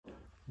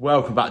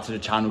Welcome back to the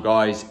channel,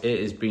 guys. It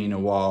has been a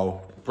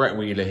while. Brett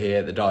Wheeler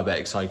here, the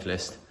Diabetic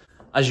Cyclist.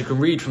 As you can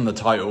read from the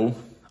title,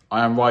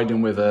 I am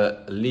riding with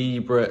a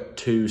Libre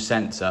 2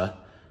 sensor,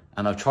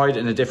 and I've tried it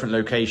in a different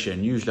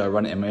location. Usually I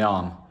run it in my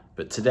arm,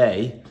 but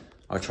today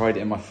I tried it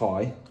in my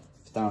thigh.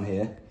 It's down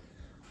here.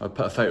 I'll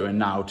put a photo in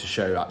now to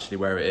show actually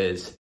where it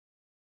is.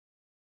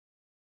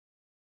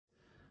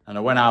 And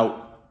I went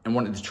out and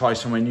wanted to try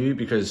somewhere new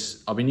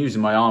because I've been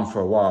using my arm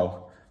for a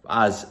while.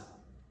 As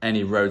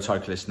any road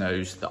cyclist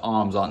knows, the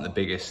arms aren't the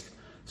biggest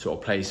sort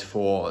of place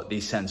for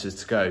these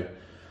sensors to go.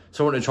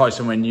 So I wanted to try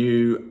somewhere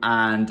new,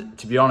 and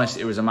to be honest,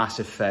 it was a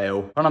massive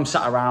fail. When I'm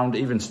sat around,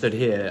 even stood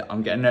here,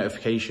 I'm getting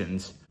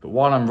notifications, but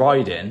while I'm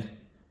riding,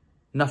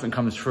 nothing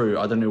comes through.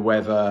 I don't know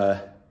whether,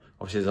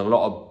 obviously there's a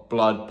lot of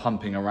blood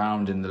pumping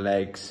around in the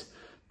legs,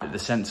 but the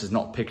sensor's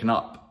not picking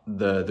up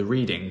the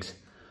readings.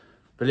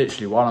 But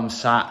literally while I'm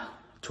sat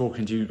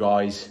talking to you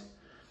guys,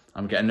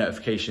 I'm getting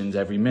notifications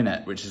every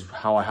minute, which is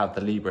how I have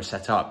the Libre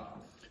set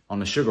up on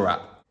the Sugar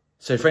app.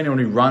 So for anyone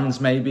who runs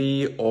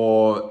maybe,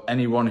 or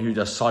anyone who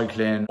does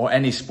cycling or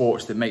any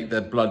sports that make the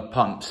blood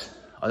pumps,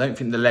 I don't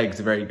think the leg's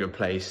a very good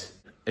place.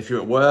 If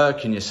you're at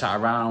work and you're sat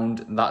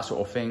around, that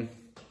sort of thing,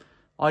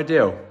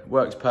 ideal, it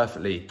works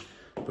perfectly.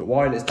 But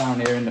while it's down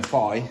here in the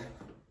thigh,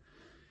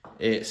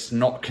 it's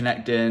not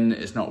connecting,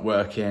 it's not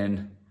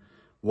working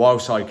while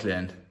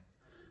cycling.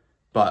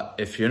 But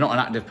if you're not an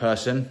active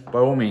person, by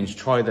all means,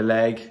 try the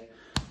leg.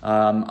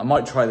 I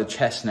might try the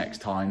chest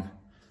next time.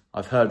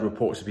 I've heard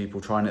reports of people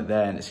trying it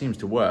there and it seems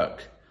to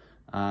work.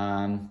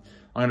 I'm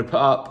going to put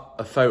up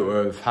a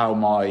photo of how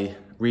my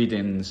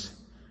readings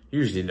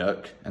usually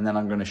look, and then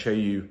I'm going to show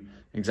you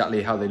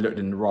exactly how they looked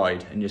in the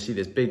ride. And you'll see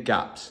there's big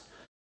gaps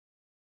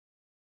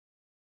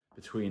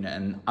between it.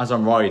 And as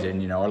I'm riding,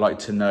 you know, I like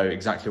to know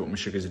exactly what my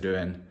sugars are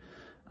doing.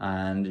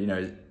 And, you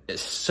know,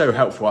 it's so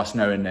helpful us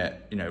knowing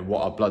that, you know,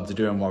 what our bloods are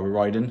doing while we're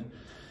riding.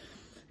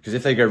 Because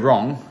if they go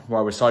wrong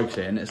while we're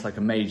cycling, it's like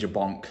a major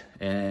bonk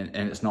and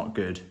it's not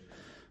good.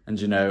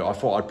 And, you know, I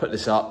thought I'd put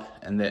this up,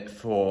 and that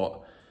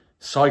for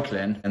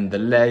cycling, and the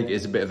leg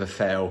is a bit of a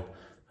fail.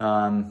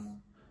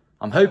 I'm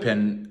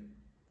hoping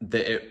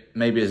that it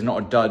maybe is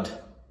not a dud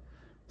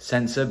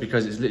sensor,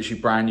 because it's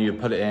literally brand new. You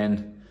put it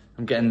in,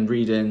 I'm getting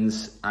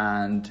readings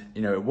and,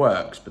 you know, it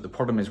works. But the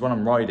problem is when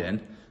I'm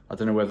riding, I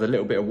don't know whether the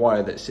little bit of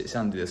wire that sits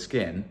under the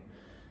skin,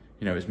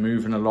 you know, it's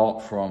moving a lot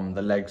from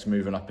the legs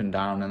moving up and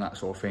down and that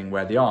sort of thing,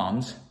 where the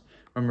arms,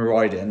 when we're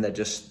riding, they're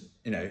just,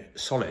 you know,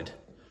 solid.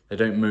 They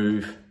don't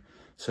move,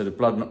 so the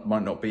blood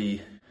might not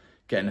be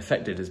getting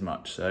affected as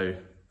much. So,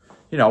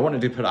 you know, I wanted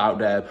to put it out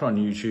there, put it on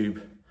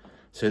YouTube,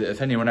 so that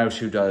if anyone else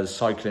who does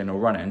cycling or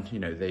running, you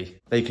know,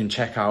 they can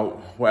check out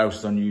what else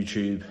is on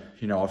YouTube.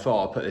 You know, I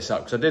thought I'd put this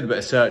up because I did a bit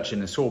of searching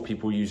and saw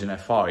people using their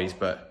thighs,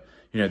 but,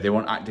 you know, they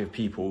want active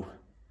people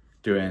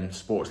doing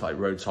sports like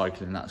road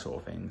cycling, that sort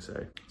of thing.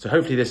 So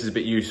hopefully this is a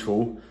bit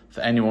useful for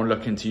anyone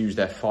looking to use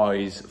their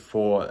thighs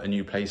for a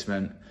new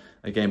placement.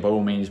 Again, by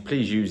all means,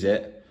 please use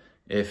it.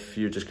 If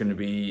you're just going to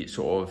be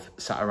sort of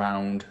sat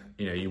around,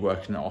 you know, you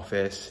work in the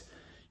office,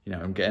 you know,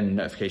 I'm getting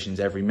notifications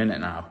every minute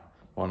now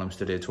while I'm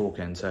stood here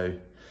talking. So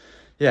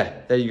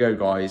yeah, there you go,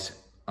 guys.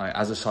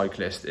 As a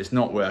cyclist, it's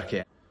not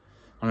working.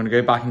 I'm going to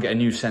go back and get a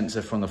new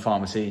sensor from the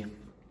pharmacy.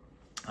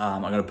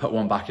 I'm going to put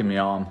one back in my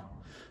arm,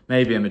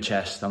 maybe in my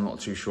chest, I'm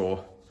not too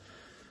sure.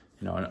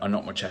 You know, I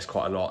knock my chest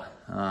quite a lot.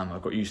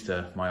 I've got used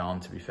to my arm,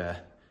 to be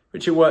fair,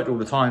 which it worked all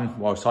the time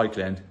while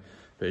cycling,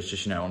 but it's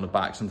just, you know, on the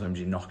back, sometimes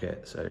you knock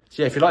it. So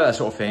yeah, if you like that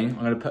sort of thing, I'm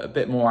going to put a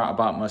bit more out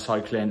about my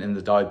cycling and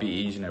the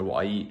diabetes, you know,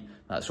 what I eat,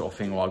 that sort of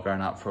thing, while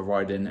going out for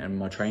riding and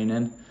my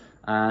training,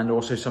 and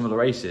also some of the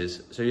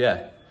races. So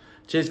yeah,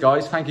 cheers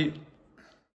guys, thank you.